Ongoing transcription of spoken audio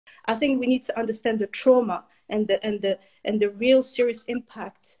I think we need to understand the trauma and the real serious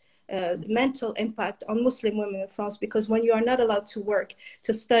impact, mental impact on Muslim women in France, because when you are not allowed to work,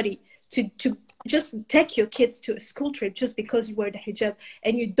 to study, to just take your kids to a school trip just because you wear the hijab,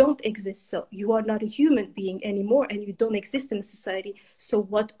 and you don't exist, so you are not a human being anymore, and you don't exist in society. So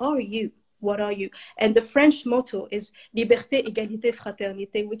what are you? What are you? And the French motto is liberté, égalité,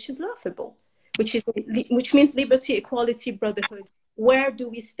 fraternité, which is laughable, which means liberty, equality, brotherhood. Where do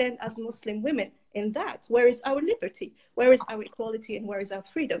we stand as Muslim women in that? Where is our liberty? Where is our equality, and where is our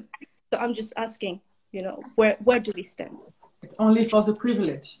freedom? So I'm just asking, you know, where do we stand? It's only for the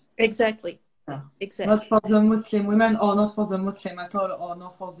privilege. Exactly. Yeah. Exactly. Not for the Muslim women, or not for the Muslim at all, or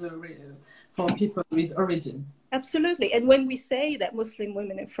not for the for people with origin. Absolutely. And when we say that Muslim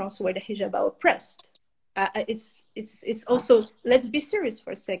women in France wear the hijab are oppressed, it's also, let's be serious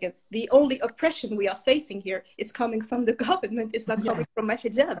for a second. The only oppression we are facing here is coming from the government. It's not coming from my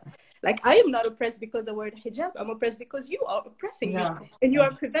hijab. Like, I am not oppressed because I wear the hijab. I'm oppressed because you are oppressing me, and you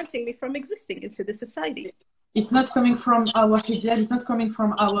are preventing me from existing into the society. It's not coming from our hijab, it's not coming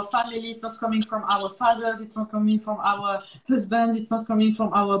from our family, it's not coming from our fathers, it's not coming from our husbands, it's not coming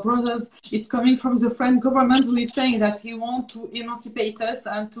from our brothers. It's coming from the French government, who is saying that he wants to emancipate us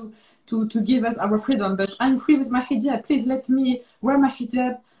and to give us our freedom. But I'm free with my hijab. Please let me wear my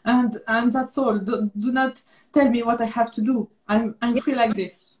hijab, and that's all. Do not tell me what I have to do. I'm free like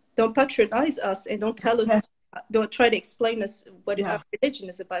this. Don't patronize us, and don't tell us, don't try to explain us what our religion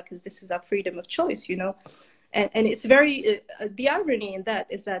is about, because this is our freedom of choice, you know. And it's very, the irony in that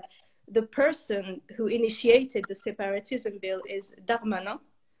is that the person who initiated the separatism bill is Darmanin,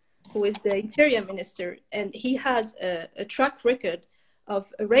 who is the interior minister, and he has a track record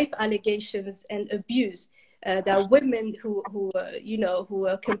of rape allegations and abuse. There are women who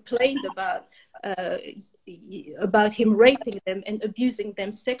complained about him raping them and abusing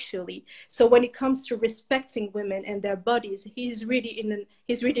them sexually. So when it comes to respecting women and their bodies, he's really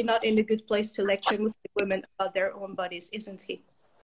not in a good place to lecture Muslim women about their own bodies, isn't he?